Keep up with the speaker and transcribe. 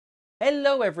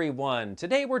Hello everyone!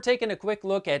 Today we're taking a quick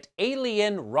look at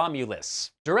Alien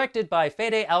Romulus, directed by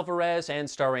Fede Alvarez and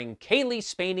starring Kaylee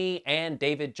Spaney and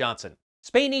David Johnson.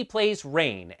 Spaney plays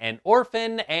Rain, an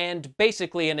orphan and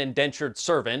basically an indentured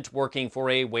servant working for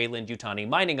a Weyland-Yutani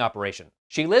mining operation.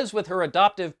 She lives with her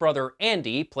adoptive brother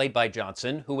Andy, played by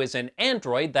Johnson, who is an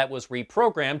android that was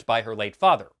reprogrammed by her late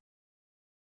father.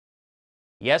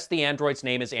 Yes, the android's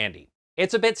name is Andy.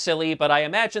 It's a bit silly, but I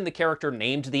imagine the character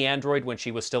named the android when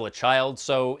she was still a child,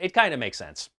 so it kinda makes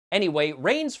sense. Anyway,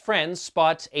 Rain's friends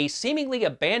spot a seemingly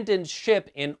abandoned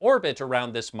ship in orbit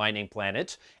around this mining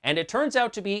planet, and it turns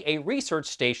out to be a research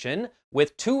station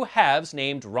with two halves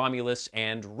named Romulus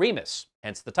and Remus,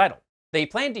 hence the title. They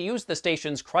plan to use the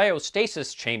station's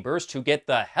cryostasis chambers to get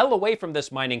the hell away from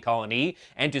this mining colony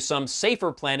and to some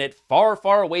safer planet far,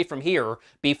 far away from here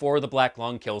before the Black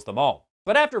Lung kills them all.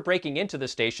 But after breaking into the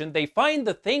station, they find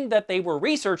the thing that they were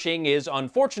researching is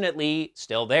unfortunately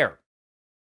still there.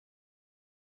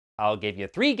 I'll give you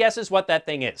 3 guesses what that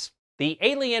thing is. The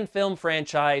Alien film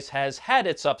franchise has had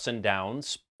its ups and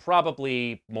downs,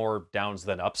 probably more downs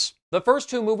than ups. The first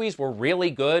 2 movies were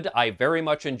really good, I very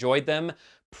much enjoyed them.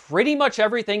 Pretty much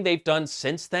everything they've done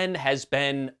since then has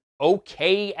been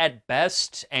okay at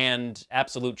best and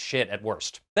absolute shit at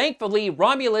worst. Thankfully,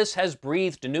 Romulus has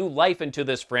breathed new life into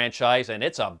this franchise, and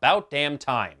it's about damn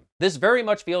time. This very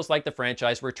much feels like the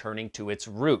franchise returning to its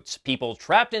roots, people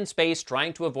trapped in space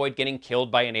trying to avoid getting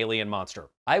killed by an alien monster.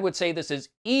 I would say this is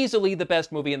easily the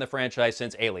best movie in the franchise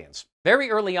since Aliens.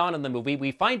 Very early on in the movie,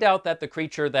 we find out that the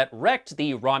creature that wrecked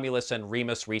the Romulus and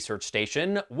Remus research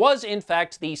station was in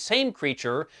fact the same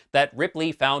creature that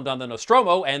Ripley found on the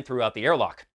Nostromo and threw out the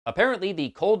airlock. Apparently,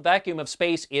 the cold vacuum of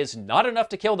space is not enough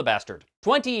to kill the bastard.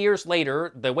 20 years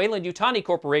later, the Weyland-Yutani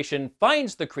Corporation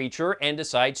finds the creature and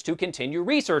decides to continue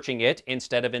researching it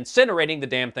instead of incinerating the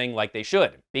damn thing like they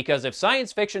should. Because if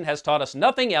science fiction has taught us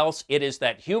nothing else, it is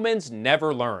that humans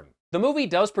never learn. The movie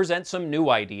does present some new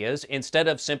ideas. Instead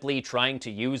of simply trying to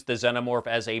use the xenomorph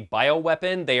as a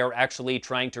bioweapon, they are actually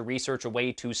trying to research a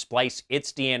way to splice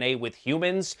its DNA with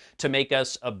humans to make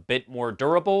us a bit more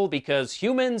durable, because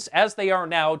humans, as they are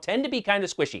now, tend to be kind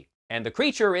of squishy. And the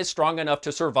creature is strong enough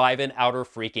to survive in outer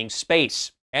freaking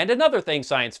space. And another thing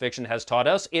science fiction has taught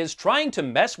us is trying to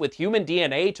mess with human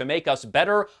DNA to make us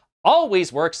better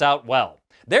always works out well.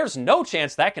 There's no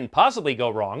chance that can possibly go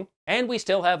wrong. And we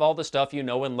still have all the stuff you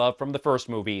know and love from the first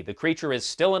movie. The creature is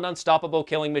still an unstoppable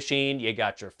killing machine, you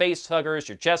got your face huggers,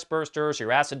 your chest bursters,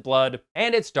 your acid blood,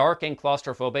 and it's dark and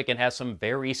claustrophobic and has some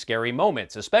very scary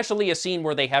moments, especially a scene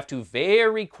where they have to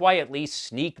very quietly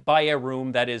sneak by a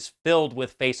room that is filled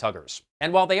with face huggers.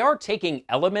 And while they are taking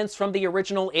elements from the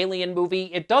original Alien movie,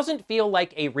 it doesn't feel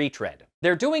like a retread.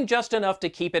 They're doing just enough to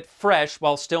keep it fresh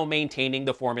while still maintaining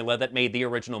the formula that made the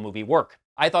original movie work.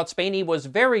 I thought Spaney was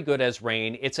very good as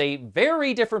Rain. It's a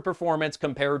very different performance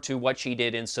compared to what she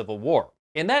did in Civil War.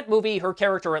 In that movie, her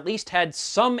character at least had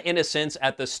some innocence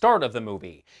at the start of the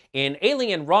movie. In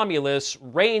Alien Romulus,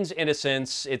 Rain's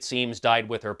innocence, it seems, died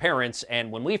with her parents,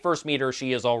 and when we first meet her,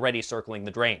 she is already circling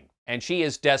the drain. And she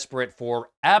is desperate for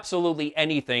absolutely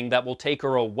anything that will take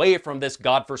her away from this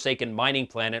godforsaken mining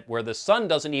planet where the sun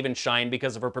doesn't even shine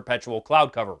because of her perpetual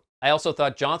cloud cover. I also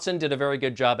thought Johnson did a very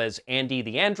good job as Andy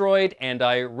the android, and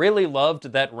I really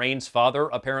loved that Rain's father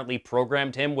apparently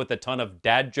programmed him with a ton of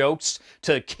dad jokes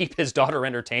to keep his daughter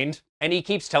entertained. And he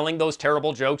keeps telling those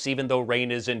terrible jokes even though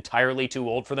Rain is entirely too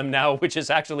old for them now, which is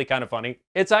actually kind of funny.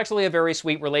 It's actually a very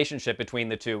sweet relationship between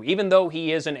the two. Even though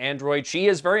he is an android, she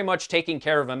is very much taking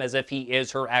care of him as if he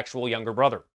is her actual younger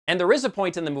brother. And there is a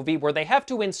point in the movie where they have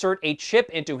to insert a chip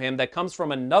into him that comes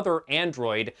from another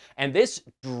android, and this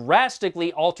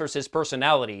drastically alters his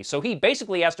personality, so he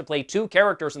basically has to play 2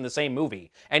 characters in the same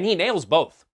movie, and he nails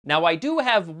both. Now, I do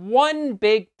have one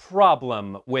big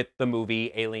problem with the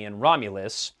movie Alien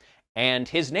Romulus, and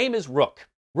his name is Rook.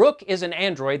 Rook is an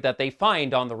android that they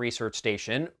find on the research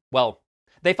station. Well,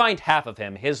 they find half of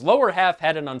him. His lower half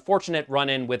had an unfortunate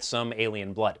run-in with some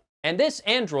alien blood. And this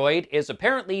android is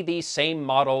apparently the same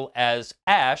model as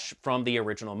Ash from the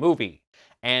original movie.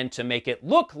 And to make it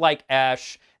look like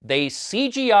Ash, they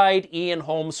CGI'd Ian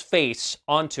Holmes' face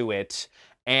onto it,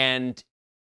 and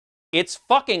it's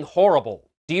fucking horrible.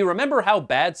 Do you remember how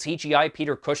bad CGI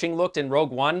Peter Cushing looked in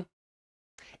Rogue One?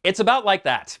 It's about like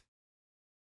that.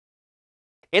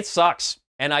 It sucks.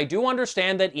 And I do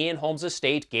understand that Ian Holmes'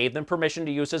 estate gave them permission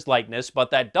to use his likeness,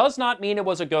 but that does not mean it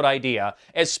was a good idea,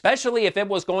 especially if it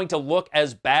was going to look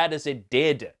as bad as it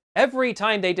did. Every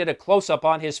time they did a close-up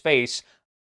on his face,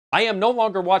 I am no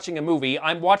longer watching a movie,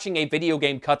 I'm watching a video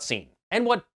game cutscene. And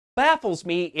what baffles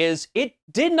me is it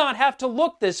did not have to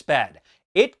look this bad.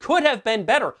 It could have been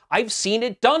better. I've seen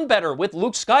it done better with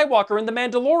Luke Skywalker in The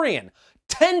Mandalorian.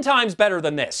 10 times better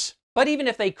than this. But even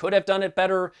if they could have done it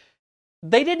better,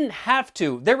 they didn't have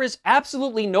to. There is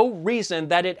absolutely no reason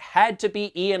that it had to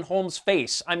be Ian Holmes'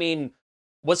 face. I mean,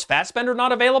 was Fassbender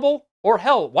not available? Or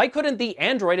hell, why couldn't the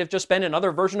android have just been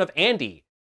another version of Andy?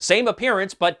 Same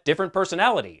appearance, but different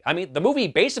personality. I mean, the movie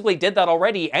basically did that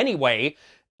already anyway.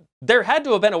 There had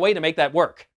to have been a way to make that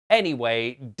work.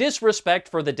 Anyway, disrespect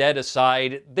for the dead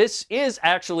aside, this is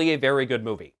actually a very good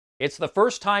movie. It's the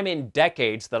first time in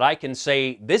decades that I can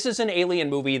say this is an Alien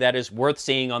movie that is worth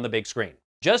seeing on the big screen.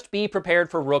 Just be prepared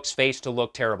for Rook's face to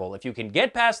look terrible. If you can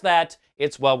get past that,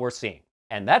 it's well worth seeing.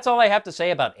 And that's all I have to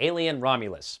say about Alien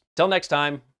Romulus. Till next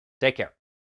time, take care.